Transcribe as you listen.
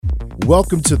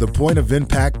Welcome to the Point of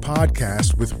Impact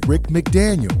podcast with Rick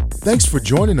McDaniel. Thanks for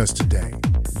joining us today.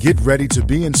 Get ready to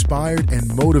be inspired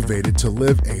and motivated to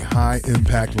live a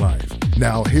high-impact life.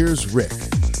 Now, here's Rick.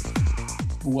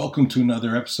 Welcome to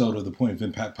another episode of the Point of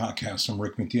Impact podcast. I'm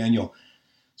Rick McDaniel.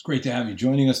 It's great to have you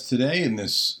joining us today in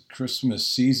this Christmas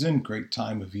season, great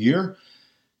time of year.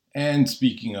 And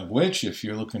speaking of which, if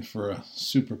you're looking for a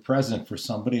super present for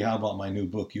somebody, how about my new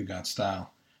book, You Got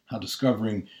Style? How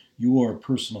discovering your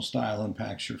personal style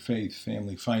impacts your faith,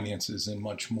 family, finances, and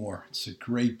much more. It's a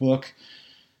great book.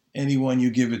 Anyone you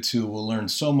give it to will learn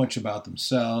so much about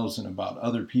themselves and about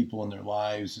other people in their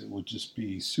lives. It will just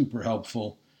be super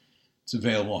helpful. It's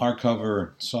available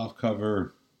hardcover,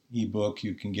 softcover, ebook.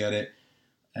 You can get it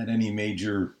at any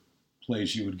major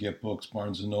place you would get books,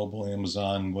 Barnes & Noble,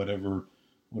 Amazon, whatever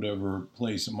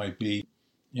place it might be.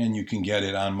 And you can get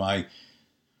it on my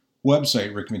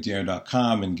website,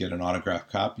 rickmcdaniel.com, and get an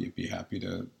autographed copy. I'd be happy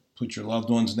to put your loved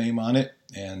one's name on it,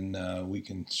 and we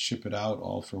can ship it out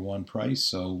all for one price.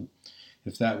 So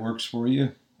if that works for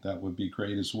you, that would be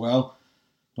great as well.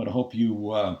 But I hope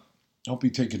you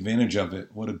take advantage of it.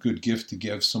 What a good gift to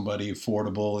give somebody,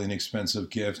 affordable, inexpensive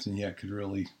gift, and yet could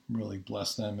really, really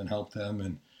bless them and help them,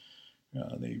 and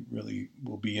they really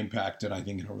will be impacted, I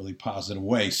think, in a really positive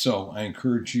way. So I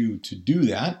encourage you to do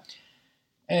that.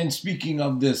 And speaking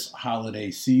of this holiday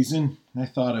season, I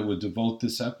thought I would devote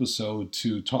this episode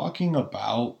to talking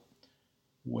about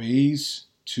ways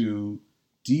to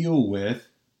deal with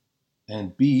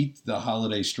and beat the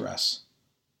holiday stress.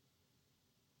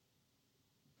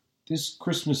 This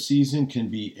Christmas season can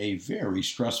be a very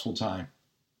stressful time,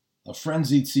 a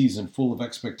frenzied season full of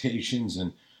expectations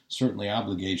and certainly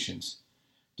obligations.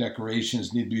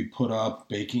 Decorations need to be put up,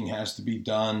 baking has to be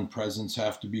done, presents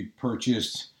have to be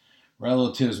purchased,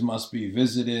 relatives must be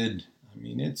visited. I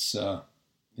mean, it's a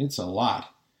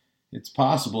lot. It's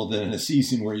possible that in a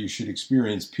season where you should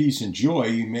experience peace and joy,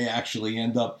 you may actually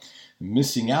end up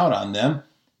missing out on them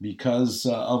because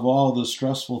of all the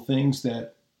stressful things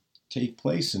that take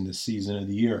place in this season of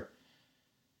the year.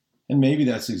 And maybe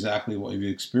that's exactly what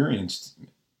you've experienced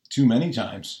too many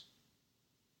times.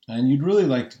 And you'd really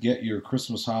like to get your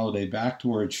Christmas holiday back to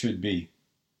where it should be.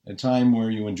 A time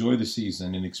where you enjoy the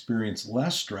season and experience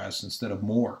less stress instead of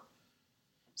more.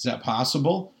 Is that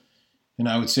possible? And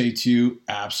I would say to you,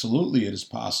 absolutely it is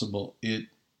possible. It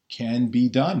can be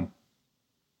done.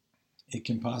 It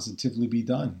can positively be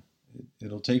done.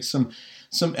 It'll take some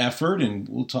effort, and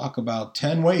we'll talk about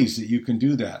 10 ways that you can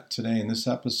do that today in this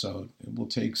episode. It will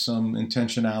take some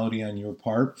intentionality on your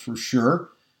part for sure,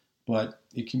 but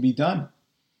it can be done.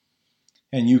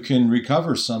 And you can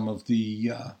recover some of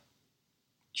the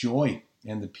joy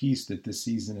and the peace that this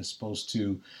season is supposed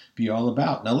to be all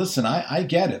about. Now listen, I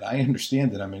get it. I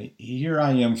understand it. I mean, here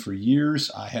I am for years.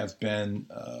 I have been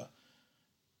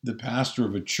the pastor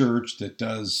of a church that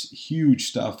does huge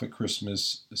stuff at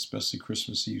Christmas, especially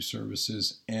Christmas Eve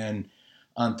services. And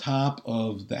on top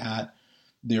of that,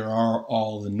 there are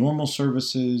all the normal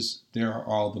services. There are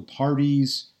all the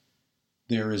parties.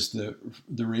 There is the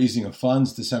raising of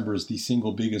funds. December is the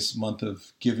single biggest month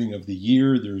of giving of the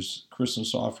year. There's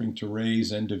Christmas offering to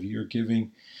raise, end of year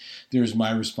giving. There's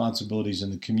my responsibilities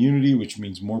in the community, which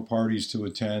means more parties to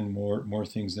attend, more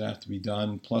things that have to be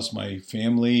done, plus my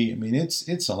family. I mean,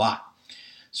 it's a lot.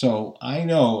 So I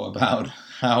know about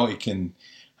how it can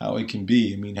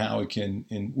be. I mean, how it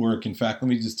can work. In fact, let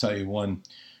me just tell you one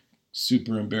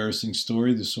super embarrassing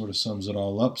story. This sort of sums it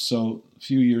all up. So a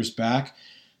few years back,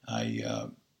 I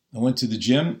went to the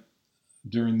gym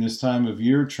during this time of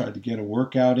year, tried to get a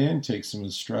workout in, take some of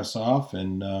the stress off,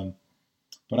 and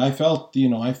but I felt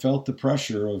the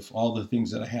pressure of all the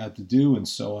things that I had to do, and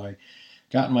so I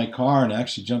got in my car and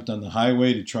actually jumped on the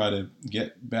highway to try to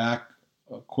get back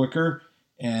quicker,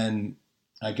 and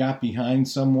I got behind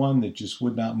someone that just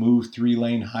would not move.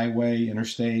 3-lane highway,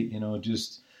 interstate,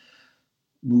 just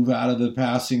move out of the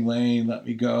passing lane, let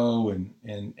me go,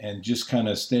 and just kind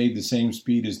of stayed the same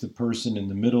speed as the person in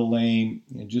the middle lane,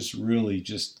 and just really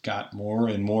just got more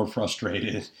and more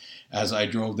frustrated as I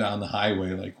drove down the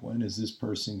highway, like, when is this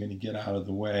person going to get out of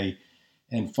the way?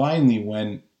 And finally,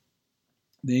 when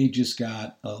they just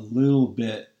got a little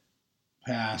bit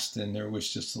past and there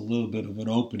was just a little bit of an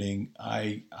opening,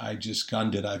 I just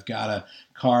gunned it. I've got a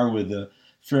car with a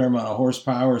fair amount of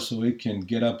horsepower so it can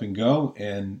get up and go,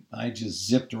 and I just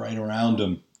zipped right around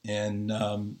them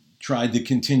and tried to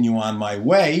continue on my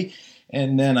way,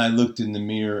 and then I looked in the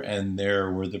mirror and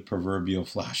there were the proverbial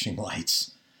flashing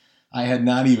lights. I had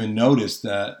not even noticed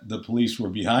that the police were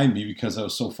behind me because I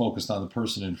was so focused on the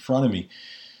person in front of me.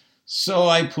 So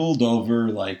I pulled over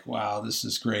like, wow, this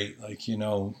is great. Like,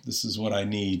 this is what I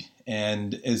need.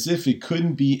 And as if it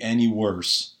couldn't be any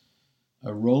worse, I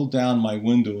rolled down my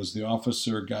window as the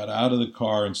officer got out of the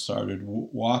car and started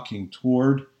walking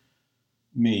toward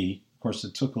me. Of course,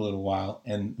 it took a little while.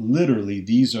 And literally,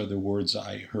 these are the words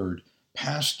I heard.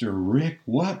 "Pastor Rick,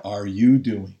 what are you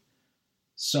doing?"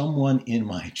 Someone in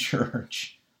my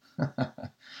church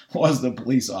was the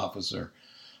police officer.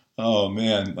 Oh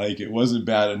man, like it wasn't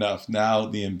bad enough. Now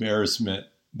the embarrassment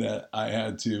that I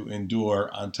had to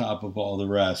endure on top of all the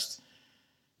rest.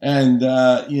 And,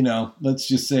 let's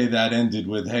just say that ended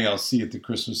with, "Hey, I'll see you at the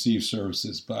Christmas Eve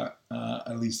services." But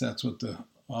at least that's what the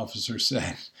officer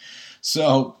said.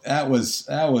 So that'll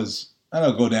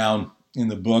go down in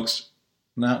the books.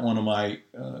 Not one of my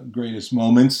greatest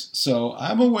moments. So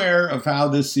I'm aware of how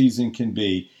this season can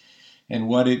be and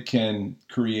what it can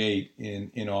create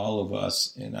in all of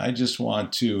us. And I just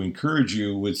want to encourage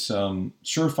you with some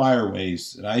surefire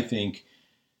ways that I think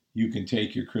you can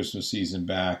take your Christmas season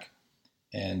back.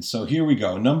 And so here we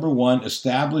go. Number one,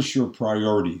 establish your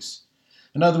priorities.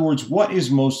 In other words, what is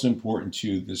most important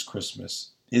to you this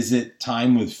Christmas? Is it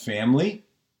time with family?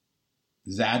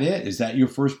 Is that it? Is that your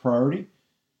first priority?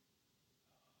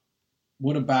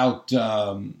 What about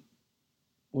that?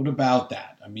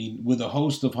 I mean, with a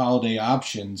host of holiday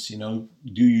options, do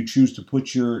you choose to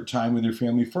put your time with your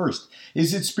family first?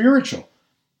 Is it spiritual?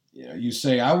 You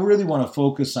say, I really want to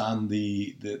focus on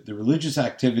the religious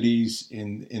activities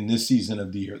in this season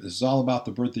of the year. This is all about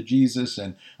the birth of Jesus,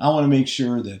 and I want to make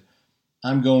sure that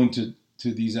I'm going to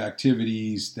these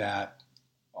activities that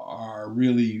are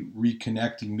really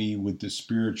reconnecting me with the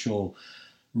spiritual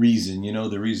reason,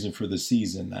 the reason for the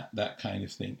season, that kind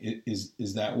of thing.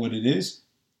 Is that what it is?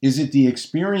 Is it the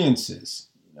experiences?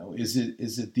 Is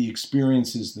it the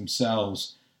experiences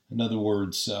themselves? In other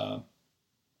words,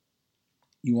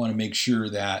 you want to make sure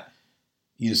that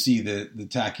you see the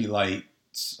tacky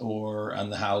lights or on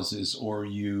the houses, or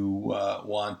you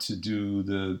want to do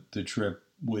the trip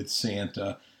with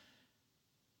Santa.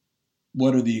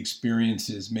 What are the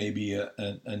experiences? Maybe a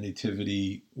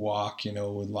nativity walk,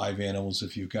 with live animals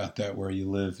if you've got that where you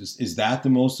live. Is that the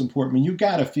most important? I mean, you've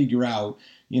got to figure out,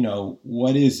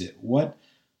 what is it? What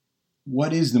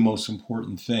is the most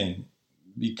important thing?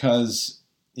 Because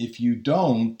if you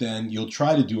don't, then you'll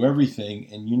try to do everything.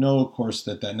 And of course,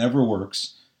 that never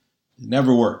works. It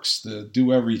never works. The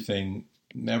do everything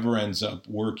never ends up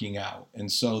working out.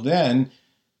 And so then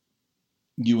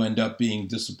you end up being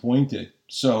disappointed.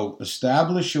 So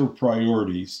establish your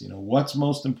priorities, what's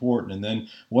most important, and then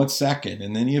what's second.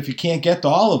 And then if you can't get to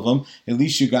all of them, at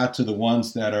least you got to the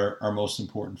ones that are most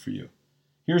important for you.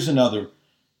 Here's another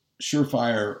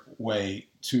surefire way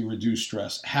to reduce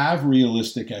stress. Have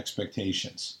realistic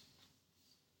expectations.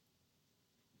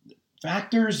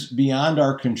 Factors beyond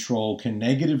our control can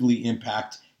negatively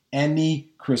impact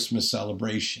any Christmas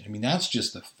celebration. I mean, that's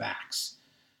just the facts.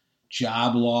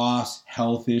 Job loss,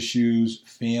 health issues,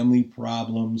 family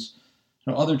problems,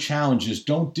 other challenges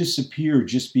don't disappear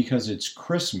just because it's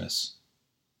Christmas.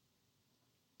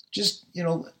 Just,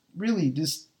 really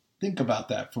just think about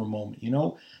that for a moment,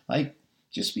 like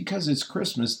just because it's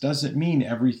Christmas doesn't mean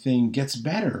everything gets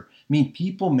better. I mean,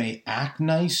 people may act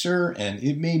nicer and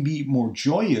it may be more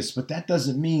joyous, but that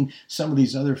doesn't mean some of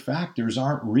these other factors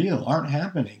aren't real, aren't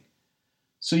happening.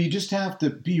 So you just have to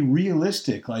be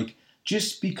realistic. Like,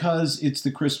 just because it's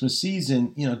the Christmas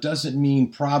season, doesn't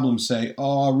mean problems say,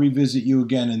 "Oh, I'll revisit you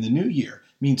again in the new year."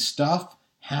 I mean, stuff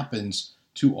happens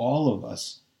to all of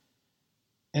us.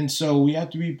 And so we have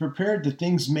to be prepared that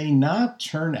things may not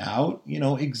turn out,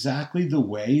 exactly the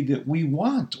way that we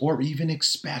want or even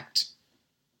expect.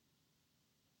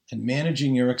 And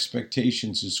managing your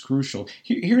expectations is crucial.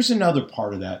 Here's another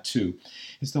part of that too.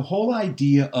 It's the whole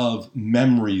idea of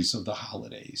memories of the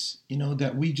holidays,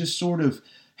 that we just sort of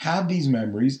have these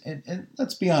memories, and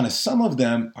let's be honest, some of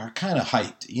them are kind of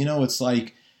hyped. It's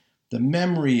like the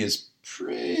memory is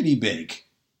pretty big.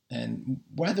 And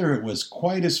whether it was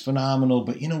quite as phenomenal,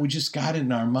 but we just got it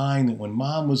in our mind that when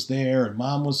Mom was there and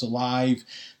Mom was alive,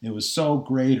 it was so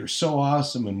great or so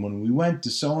awesome. And when we went to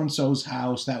so-and-so's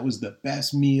house, that was the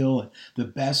best meal and the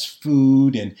best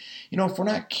food. And, if we're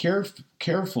not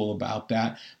careful about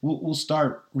that, we'll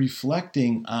start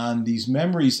reflecting on these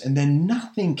memories, and then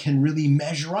nothing can really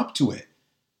measure up to it.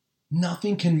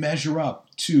 Nothing can measure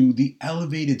up to the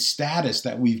elevated status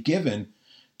that we've given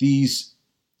these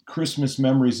Christmas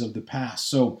memories of the past.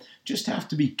 So just have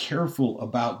to be careful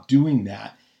about doing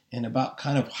that and about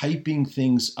kind of hyping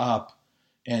things up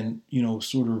and,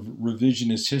 sort of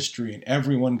revisionist history, and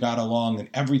everyone got along and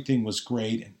everything was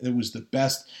great and it was the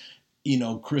best.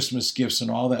 Christmas gifts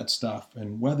and all that stuff,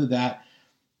 and whether that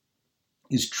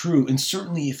is true. And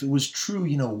certainly if it was true,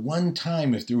 one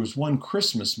time, if there was one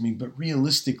Christmas, but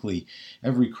realistically,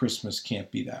 every Christmas can't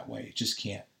be that way. It just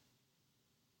can't.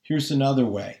 Here's another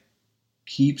way.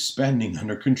 Keep spending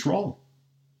under control.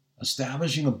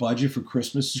 Establishing a budget for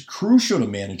Christmas is crucial to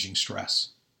managing stress.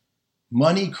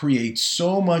 Money creates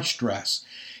so much stress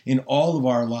in all of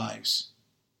our lives.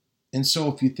 And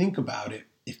so if you think about it,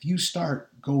 if you start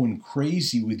going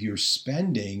crazy with your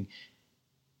spending,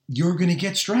 you're going to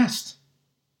get stressed.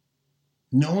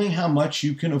 Knowing how much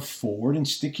you can afford and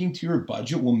sticking to your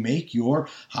budget will make your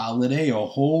holiday a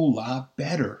whole lot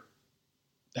better.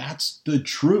 That's the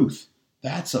truth.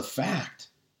 That's a fact.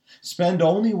 Spend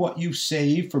only what you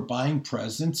save for buying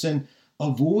presents and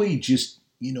avoid just,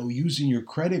 using your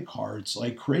credit cards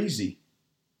like crazy.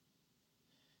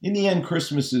 In the end,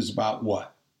 Christmas is about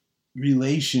what?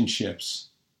 Relationships,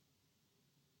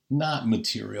 not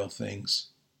material things.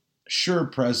 Sure,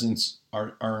 presents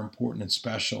are important and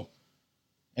special,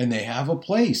 and they have a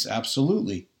place,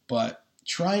 absolutely. But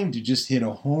trying to just hit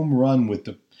a home run with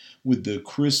the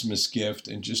Christmas gift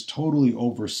and just totally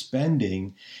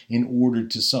overspending in order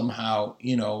to somehow,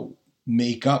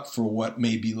 make up for what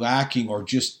may be lacking, or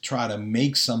just try to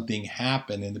make something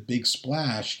happen in a big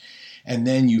splash, and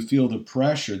then you feel the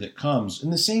pressure that comes.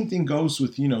 And the same thing goes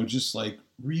with, just like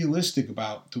realistic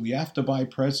about, do we have to buy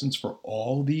presents for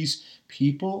all these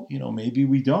people? Maybe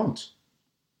we don't.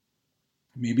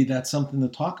 Maybe that's something to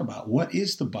talk about. What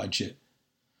is the budget?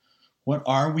 What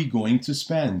are we going to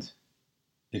spend?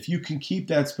 If you can keep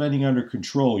that spending under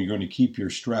control, you're going to keep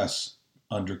your stress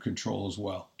under control as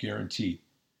well, guaranteed.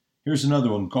 Here's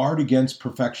another one. Guard against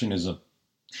perfectionism.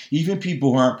 Even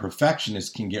people who aren't perfectionists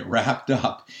can get wrapped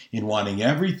up in wanting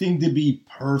everything to be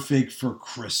perfect for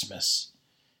Christmas.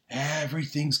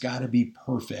 Everything's got to be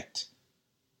perfect.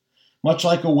 Much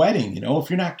like a wedding, if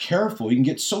you're not careful, you can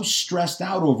get so stressed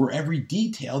out over every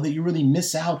detail that you really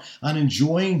miss out on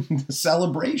enjoying the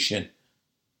celebration.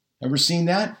 Ever seen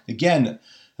that? Again,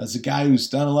 as a guy who's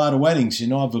done a lot of weddings,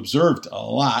 I've observed a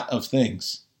lot of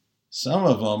things. Some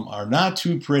of them are not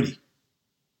too pretty.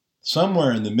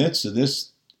 Somewhere in the midst of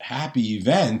this happy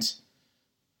event,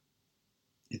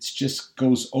 it just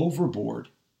goes overboard.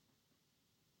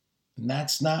 And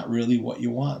that's not really what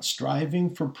you want.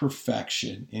 Striving for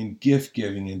perfection in gift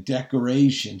giving and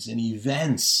decorations and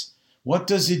events. What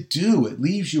does it do? It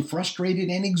leaves you frustrated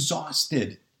and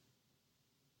exhausted.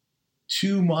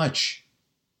 Too much.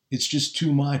 It's just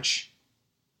too much.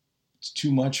 It's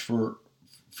too much for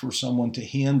someone to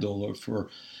handle, or for,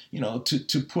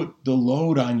 to put the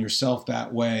load on yourself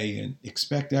that way and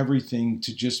expect everything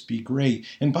to just be great.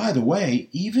 And by the way,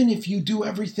 even if you do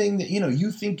everything that,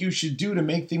 you think you should do to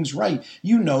make things right,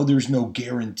 there's no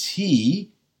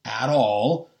guarantee at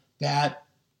all that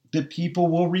the people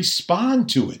will respond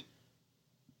to it.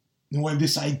 And we have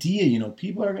this idea,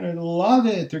 people are going to love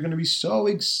it. They're going to be so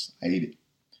excited.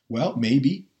 Well,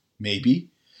 maybe,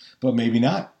 but maybe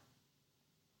not.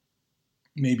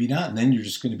 Maybe not. And then you're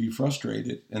just going to be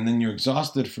frustrated. And then you're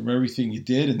exhausted from everything you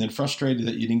did, and then frustrated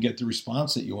that you didn't get the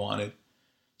response that you wanted.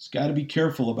 It's got to be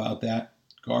careful about that.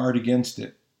 Guard against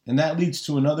it. And that leads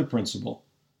to another principle.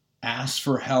 Ask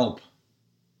for help.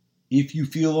 If you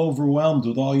feel overwhelmed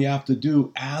with all you have to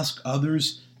do, ask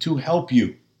others to help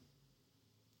you.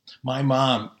 My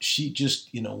mom, she just,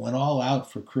 went all out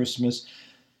for Christmas,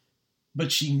 but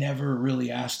she never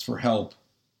really asked for help.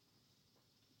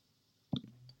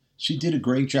 She did a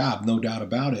great job, no doubt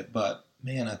about it, but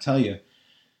man, I tell you,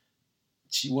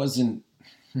 she wasn't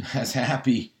as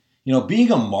happy.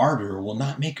 Being a martyr will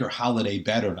not make her holiday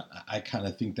better. I kind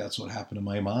of think that's what happened to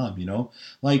my mom,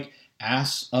 Like,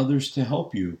 ask others to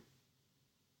help you.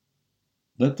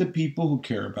 Let the people who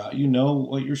care about you know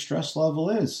what your stress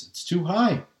level is. It's too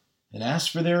high. And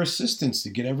ask for their assistance to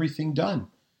get everything done.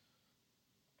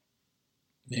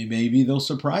 Maybe they'll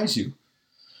surprise you.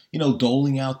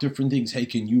 Doling out different things. Hey,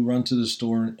 can you run to the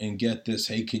store and get this?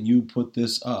 Hey, can you put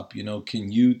this up?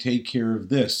 Can you take care of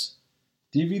this?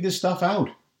 Divvy this stuff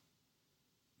out.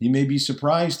 You may be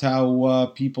surprised how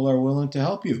people are willing to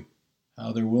help you,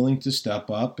 how they're willing to step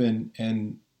up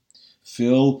and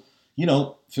fill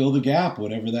the gap,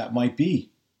 whatever that might be.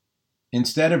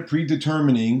 Instead of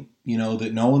predetermining,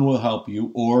 that no one will help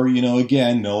you, or,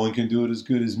 again, no one can do it as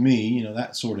good as me,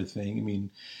 that sort of thing. I mean,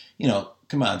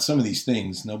 come on, some of these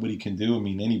things nobody can do. I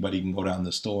mean, anybody can go down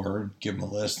the store and give them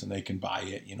a list and they can buy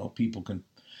it. People can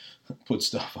put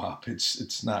stuff up.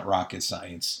 It's not rocket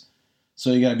science.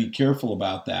 So you got to be careful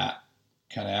about that.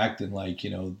 Kind of acting like,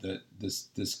 that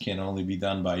this can only be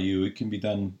done by you. It can be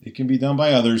done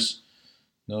by others.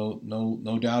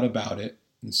 No doubt about it.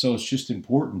 And so it's just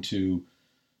important to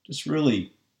just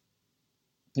really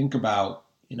think about,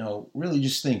 really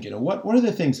just think, what are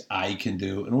the things I can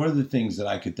do and what are the things that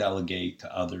I could delegate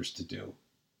to others to do?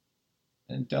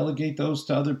 And delegate those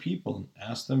to other people and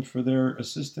ask them for their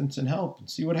assistance and help and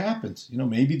see what happens.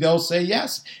 Maybe they'll say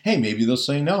yes. Hey, maybe they'll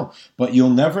say no. But you'll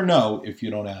never know if you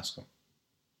don't ask them.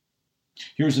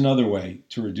 Here's another way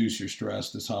to reduce your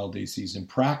stress this holiday season.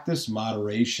 Practice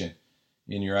moderation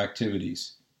in your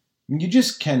activities. You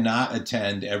just cannot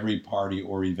attend every party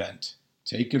or event.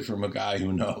 Take it from a guy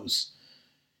who knows.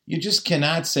 You just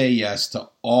cannot say yes to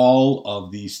all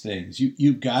of these things.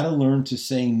 You've got to learn to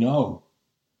say no.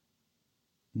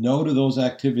 No to those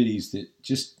activities that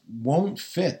just won't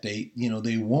fit. They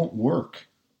won't work.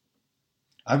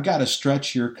 I've got a stretch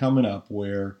here coming up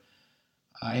where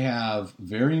I have a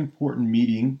very important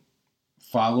meeting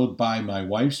followed by my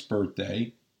wife's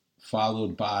birthday,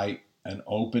 followed by an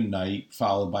open night,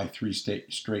 followed by 3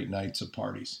 straight nights of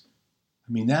parties.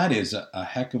 I mean, that is a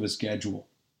heck of a schedule.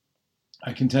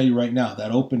 I can tell you right now,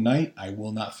 that open night, I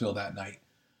will not fill that night.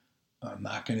 I'm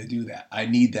not going to do that. I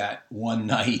need that one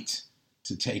night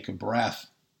to take a breath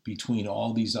between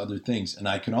all these other things. And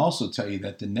I can also tell you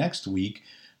that the next week,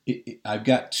 I've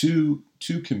got two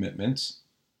commitments.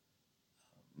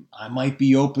 I might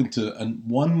be open to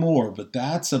one more, but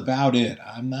that's about it.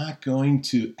 I'm not going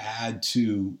to add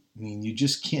to. I mean, you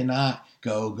just cannot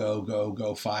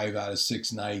go 5 out of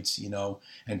 6 nights,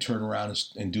 and turn around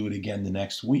and do it again the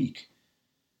next week.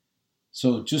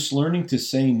 So just learning to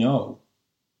say no,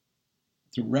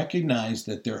 to recognize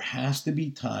that there has to be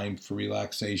time for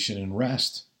relaxation and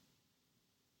rest.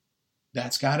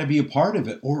 That's got to be a part of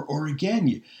it. Or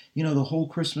again, the whole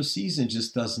Christmas season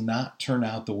just does not turn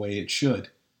out the way it should.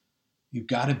 You've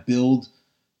got to build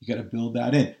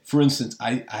that in. For instance,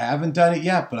 I haven't done it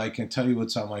yet, but I can tell you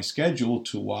what's on my schedule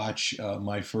to watch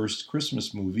my first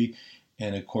Christmas movie.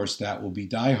 And of course, that will be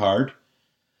Die Hard.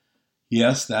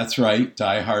 Yes, that's right.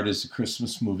 Die Hard is a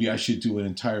Christmas movie. I should do an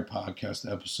entire podcast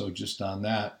episode just on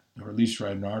that, or at least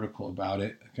write an article about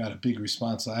it. I got a big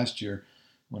response last year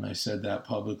when I said that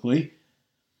publicly.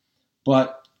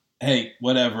 But hey,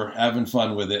 whatever, having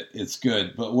fun with it, it's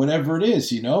good. But whatever it is,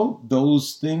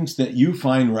 those things that you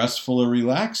find restful or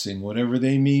relaxing, whatever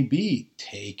they may be,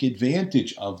 take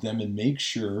advantage of them and make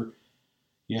sure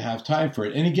you have time for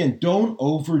it. And again, don't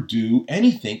overdo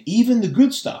anything, even the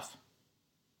good stuff.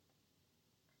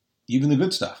 Even the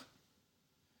good stuff.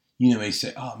 You may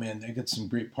say, oh man, they got some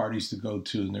great parties to go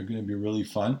to and they're going to be really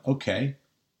fun. Okay,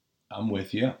 I'm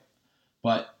with you.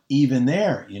 But even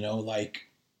there,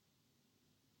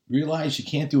 realize you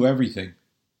can't do everything.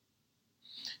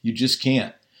 You just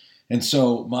can't. And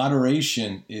so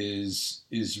moderation is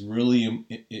really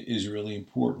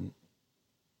important.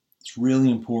 It's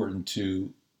really important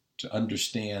to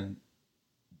understand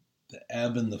the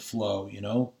ebb and the flow,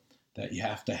 that you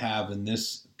have to have in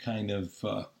this kind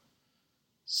of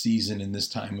season, in this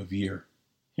time of year.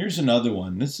 Here's another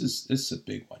one. This is a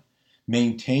big one.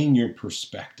 Maintain your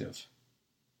perspective.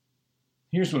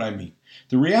 Here's what I mean.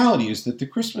 The reality is that the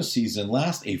Christmas season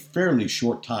lasts a fairly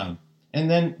short time. And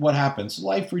then what happens?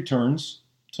 Life returns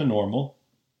to normal.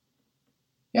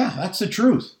 Yeah, that's the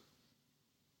truth.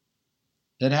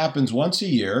 It happens once a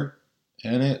year,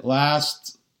 and it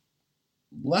lasts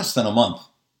less than a month.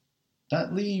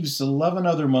 That leaves 11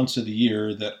 other months of the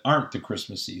year that aren't the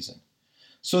Christmas season.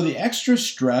 So the extra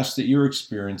stress that you're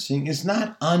experiencing is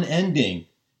not unending.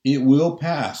 It will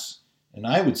pass. And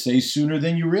I would say sooner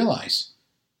than you realize.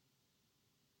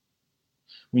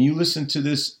 When you listen to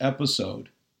this episode,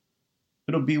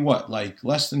 it'll be like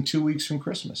less than 2 weeks from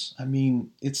Christmas. I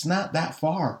mean, it's not that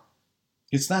far.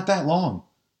 It's not that long.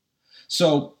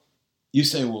 So you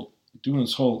say, well, doing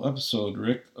this whole episode,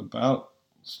 Rick, about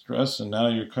stress, and now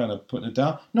you're kind of putting it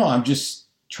down. No, I'm just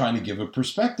trying to give a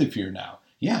perspective here now.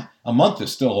 Yeah, a month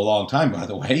is still a long time, by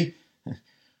the way,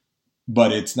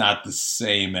 but it's not the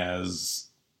same as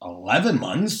 11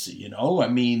 months, I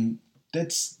mean,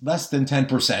 that's less than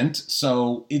 10%,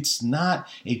 so it's not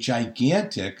a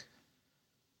gigantic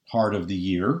part of the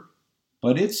year,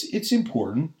 but it's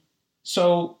important.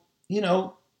 So,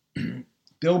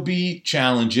 there'll be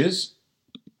challenges,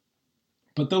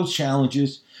 but those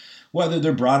challenges, whether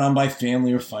they're brought on by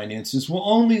family or finances, will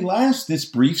only last this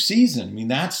brief season. I mean,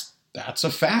 that's a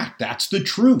fact. That's the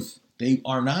truth. They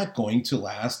are not going to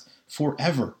last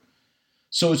forever.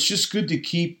 So it's just good to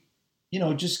keep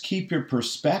your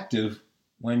perspective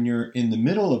when you're in the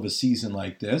middle of a season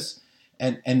like this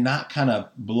and not kind of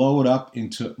blow it up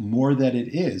into more than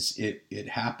it is. It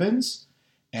happens,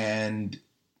 and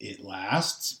It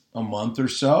lasts a month or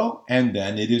so, and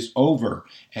then it is over.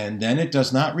 And then it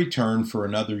does not return for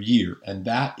another year. And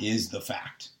that is the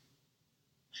fact.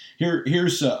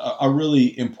 Here's a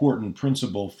really important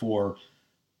principle for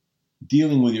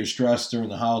dealing with your stress during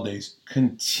the holidays.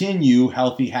 Continue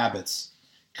healthy habits.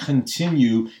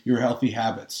 Continue your healthy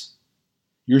habits.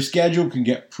 Your schedule can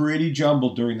get pretty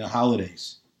jumbled during the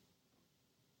holidays.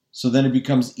 So then it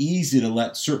becomes easy to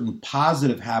let certain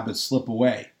positive habits slip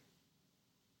away.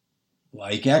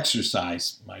 Like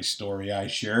exercise, my story I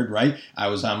shared, right? I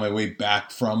was on my way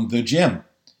back from the gym.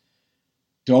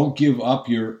 Don't give up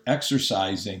your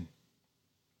exercising.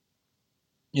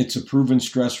 It's a proven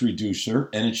stress reducer,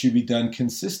 and it should be done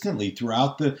consistently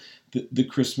throughout the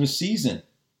Christmas season.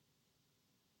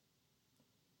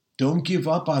 Don't give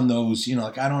up on those,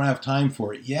 like I don't have time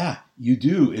for it. Yeah, you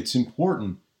do. It's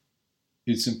important.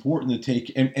 It's important to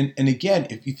take, and again,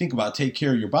 if you think about take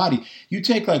care of your body, you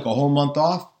take like a whole month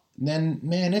off, then,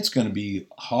 man, it's going to be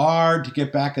hard to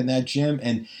get back in that gym.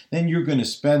 And then you're going to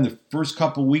spend the first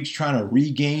couple weeks trying to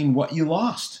regain what you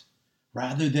lost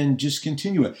rather than just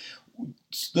continue it.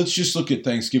 Let's just look at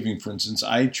Thanksgiving, for instance.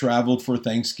 I traveled for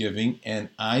Thanksgiving, and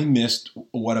I missed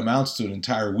what amounts to an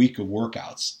entire week of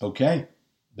workouts. Okay.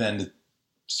 Then as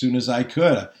soon as I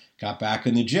could, I got back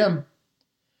in the gym,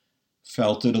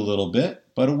 felt it a little bit,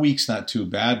 but a week's not too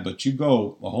bad. But you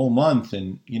go a whole month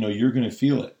and, you're going to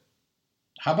feel it.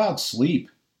 How about sleep?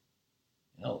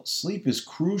 Sleep is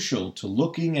crucial to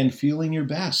looking and feeling your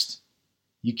best.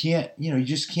 You can't, you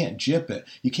just can't jip it.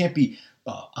 You can't be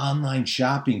online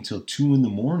shopping till 2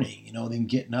 a.m, then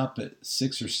getting up at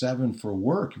 6 or 7 for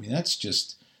work. I mean, that's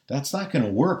not going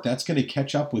to work. That's going to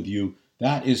catch up with you.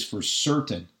 That is for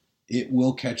certain. It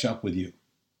will catch up with you.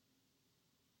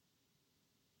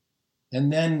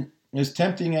 And then, as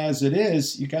tempting as it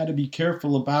is, you got to be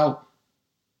careful about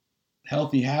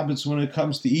healthy habits when it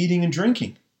comes to eating and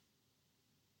drinking.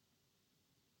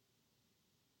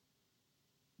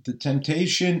 The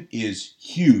temptation is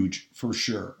huge for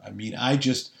sure. I mean, I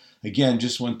just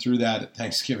went through that at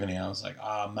Thanksgiving. I was like,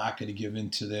 I'm not going to give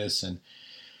in to this. And,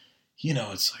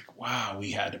 it's like, wow,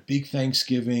 we had a big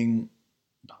Thanksgiving,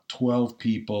 about 12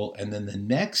 people. And then the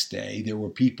next day, there were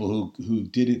people who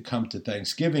didn't come to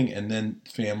Thanksgiving, and then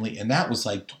family. And that was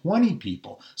like 20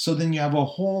 people. So then you have a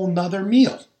whole nother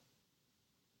meal.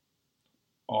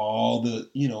 All the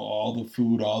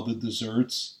food, all the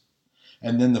desserts.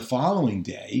 And then the following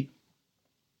day,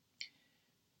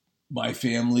 my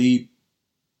family,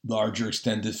 larger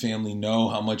extended family, know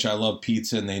how much I love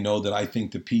pizza, and they know that I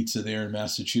think the pizza there in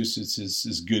Massachusetts is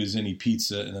as good as any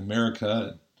pizza in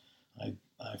America.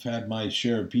 I've had my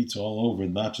share of pizza all over,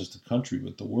 not just the country,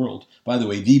 but the world. By the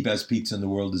way, the best pizza in the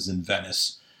world is in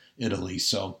Venice, Italy.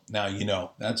 So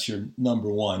now that's your number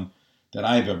one that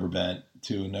I've ever been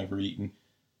to and ever eaten.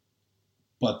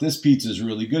 But this pizza is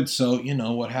really good. So,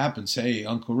 what happens? Hey,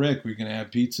 Uncle Rick, we're going to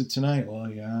have pizza tonight? Well,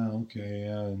 yeah, okay,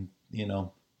 yeah. And,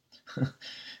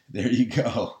 there you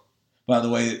go. By the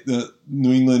way, the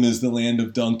New England is the land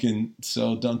of Dunkin',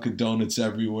 so Dunkin' Donuts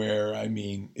everywhere. I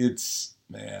mean, it's,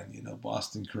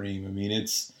 Boston cream. I mean,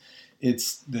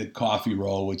 it's the coffee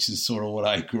roll, which is sort of what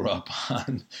I grew up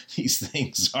on. These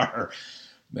things are,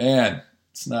 man,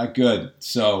 it's not good.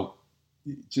 So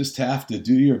you just have to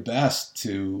do your best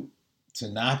to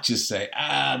not just say,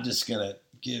 I'm just going to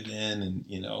give in. And,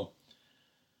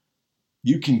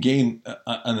 you can gain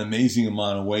an amazing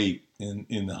amount of weight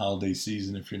in the holiday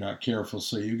season if you're not careful.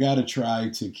 So you got to try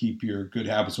to keep your good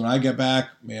habits. When I got back,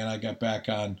 I got back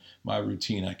on my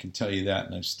routine. I can tell you that,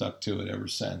 and I've stuck to it ever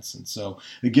since. And so,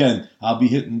 again, I'll be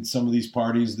hitting some of these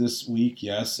parties this week,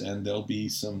 yes, and there'll be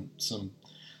some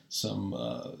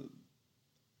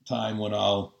time when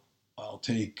I'll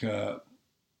take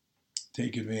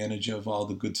advantage of all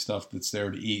the good stuff that's there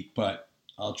to eat, but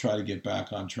I'll try to get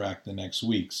back on track the next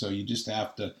week. So you just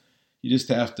have to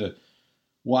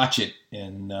watch it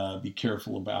and be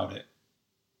careful about it.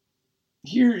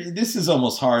 Here, this is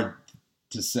almost hard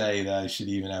to say that I should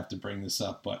even have to bring this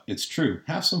up, but it's true.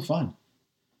 Have some fun.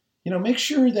 Make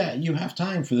sure that you have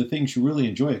time for the things you really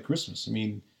enjoy at Christmas. I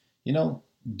mean,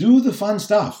 do the fun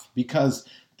stuff, because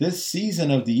this season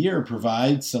of the year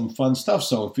provides some fun stuff.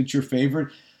 So if it's your favorite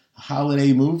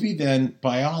holiday movie, then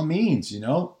by all means,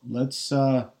 let's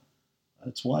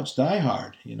watch Die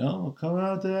Hard. We'll come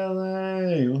out to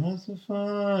LA, we'll have some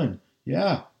fun.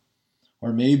 Yeah.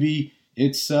 Or maybe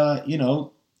it's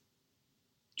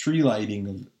tree lighting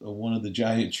of one of the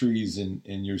giant trees in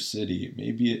your city.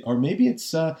 Maybe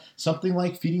it's something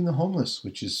like feeding the homeless,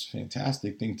 which is a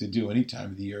fantastic thing to do any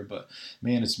time of the year, but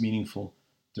man, it's meaningful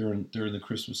during the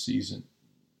Christmas season.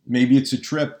 Maybe it's a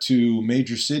trip to a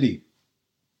major city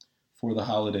for the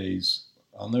holidays.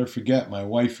 I'll never forget, my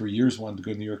wife for years wanted to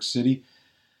go to New York City.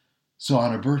 So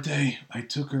on her birthday, I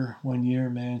took her one year,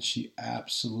 man. She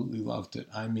absolutely loved it.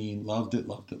 I mean, loved it.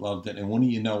 And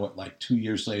wouldn't you know it, like 2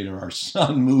 years later, our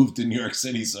son moved to New York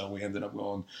City. So we ended up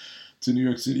going to New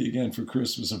York City again for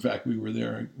Christmas. In fact, we were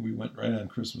there. We went right on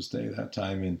Christmas Day that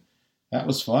time. And that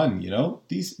was fun,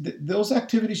 Those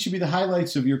activities should be the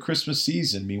highlights of your Christmas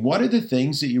season. I mean, what are the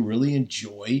things that you really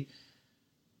enjoy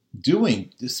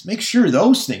doing? Just make sure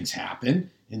those things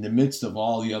happen in the midst of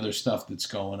all the other stuff that's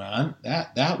going on.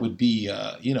 That would be,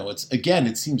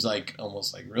 it seems like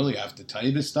almost like really I have to tell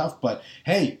you this stuff, but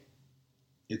hey,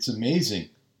 it's amazing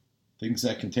things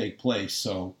that can take place.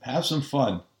 So have some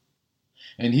fun.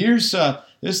 And here's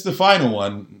this is the final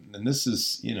one, and this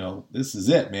is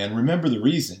it, man. Remember the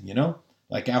reason,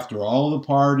 like after all the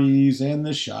parties and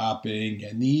the shopping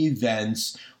and the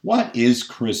events, what is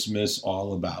Christmas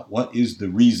all about? What is the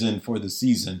reason for the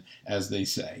season, as they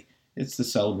say? It's the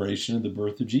celebration of the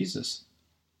birth of Jesus.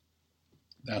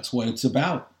 That's what it's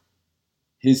about.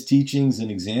 His teachings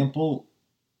and example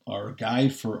are a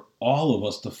guide for all of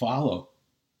us to follow.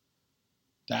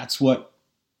 That's what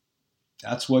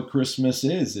Christmas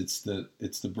is. It's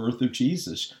the birth of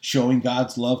Jesus, showing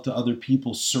God's love to other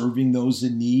people, serving those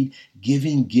in need,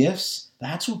 giving gifts.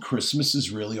 That's what Christmas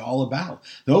is really all about.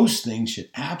 Those things should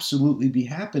absolutely be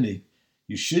happening.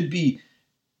 You should be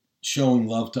showing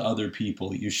love to other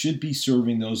people. You should be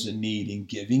serving those in need and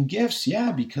giving gifts.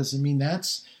 Yeah, because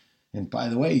and by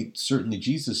the way, certainly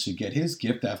Jesus should get his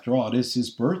gift. After all, it is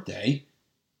his birthday.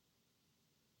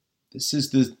 This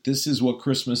is what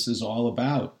Christmas is all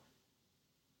about.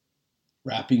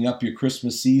 Wrapping up your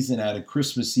Christmas season at a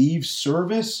Christmas Eve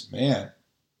service, man,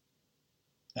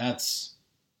 that's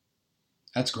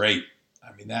great.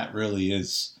 I mean, that really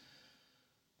is.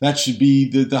 That should be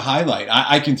the highlight.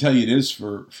 I can tell you it is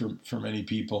for many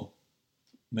people.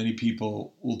 Many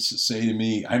people will say to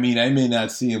me, I mean, I may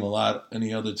not see them a lot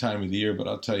any other time of the year, but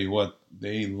I'll tell you what,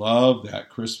 they love that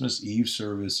Christmas Eve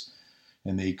service,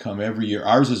 and they come every year.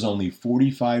 Ours is only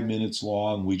 45 minutes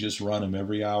long. We just run them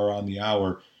every hour on the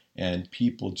hour, and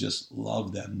people just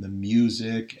love them. The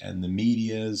music and the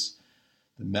medias,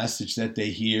 the message that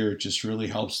they hear, it just really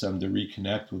helps them to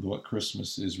reconnect with what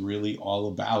Christmas is really all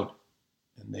about.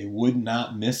 And they would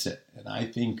not miss it. And I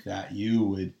think that you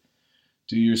would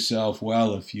do yourself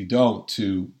well if you don't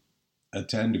to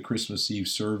attend a Christmas Eve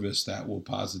service that will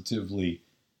positively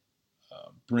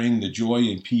bring the joy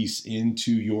and peace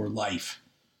into your life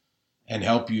and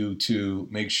help you to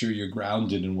make sure you're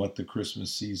grounded in what the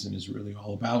Christmas season is really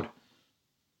all about.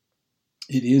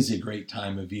 It is a great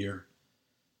time of year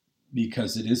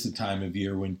because it is a time of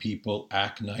year when people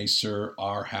act nicer,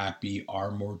 are happy,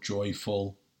 are more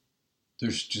joyful.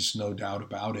 There's just no doubt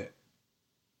about it.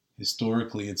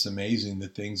 Historically, it's amazing the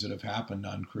things that have happened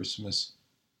on Christmas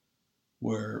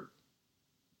where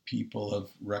people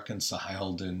have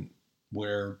reconciled and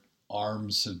where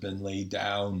arms have been laid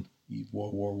down.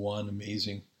 World War I,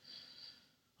 amazing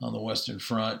on the Western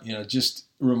Front. Just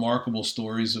remarkable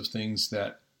stories of things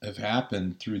that have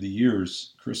happened through the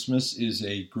years. Christmas is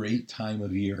a great time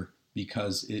of year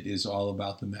because it is all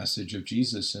about the message of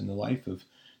Jesus and the life of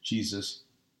Jesus.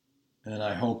 And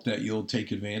I hope that you'll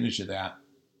take advantage of that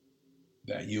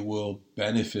you will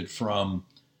benefit from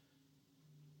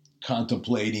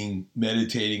contemplating,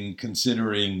 meditating,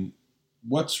 considering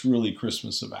what's really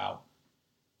Christmas about.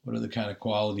 What are the kind of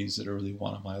qualities that I really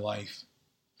want in my life?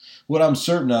 What I'm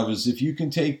certain of is if you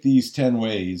can take these 10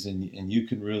 ways and you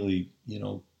can really,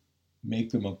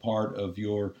 make them a part of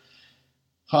your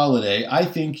holiday, I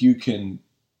think you can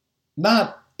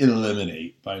not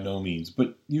eliminate by no means,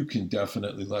 but you can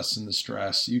definitely lessen the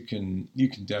stress. You can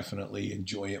definitely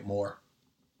enjoy it more.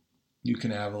 You can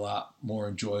have a lot more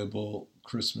enjoyable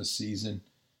Christmas season.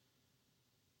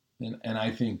 And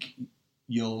I think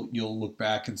you'll look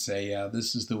back and say, yeah,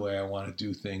 this is the way I want to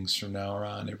do things from now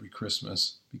on every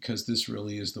Christmas, because this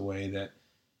really is the way that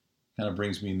kind of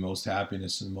brings me the most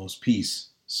happiness and the most peace.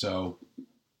 So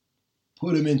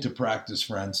put them into practice,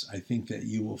 friends. I think that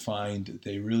you will find that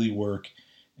they really work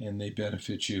and they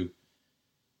benefit you.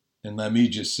 And let me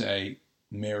just say,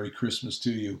 Merry Christmas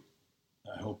to you.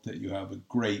 I hope that you have a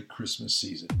great Christmas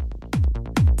season.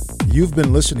 You've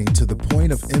been listening to the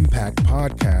Point of Impact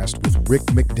podcast with Rick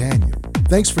McDaniel.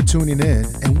 Thanks for tuning in,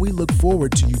 and we look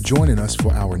forward to you joining us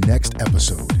for our next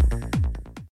episode.